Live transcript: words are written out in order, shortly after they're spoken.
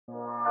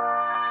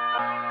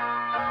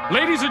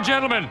Ladies and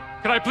gentlemen,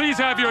 can I please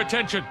have your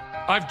attention?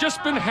 I've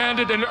just been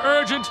handed an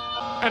urgent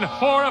and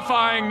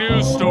horrifying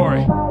news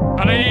story.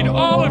 And I need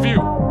all of you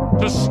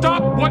to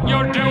stop what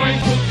you're doing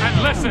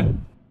and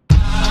listen.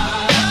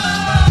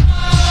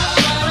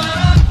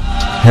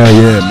 Hell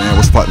yeah, man,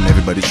 what's poppin'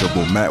 everybody? It's your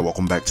boy Matt.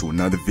 Welcome back to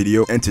another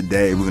video, and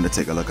today we're gonna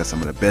take a look at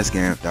some of the best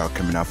games that are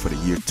coming out for the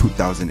year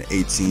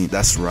 2018.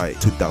 That's right,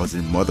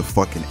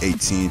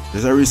 2018.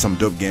 There's already some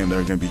dope games that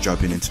are gonna be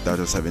dropping in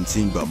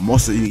 2017, but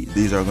mostly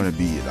these are gonna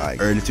be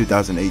like early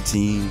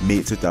 2018,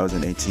 mid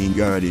 2018.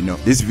 You already know.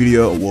 This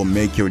video will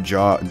make your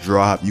jaw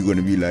drop. You're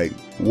gonna be like,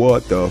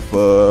 what the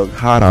fuck?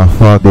 How the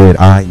fuck did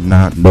I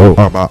not know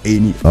about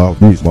any of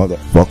these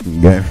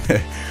motherfucking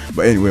games?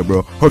 But anyway,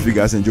 bro, hope you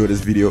guys enjoyed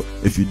this video.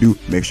 If you do,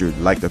 make sure you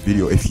like the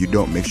video. If you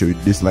don't, make sure you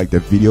dislike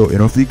the video. And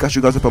hopefully catch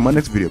you guys up on my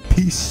next video.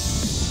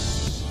 Peace.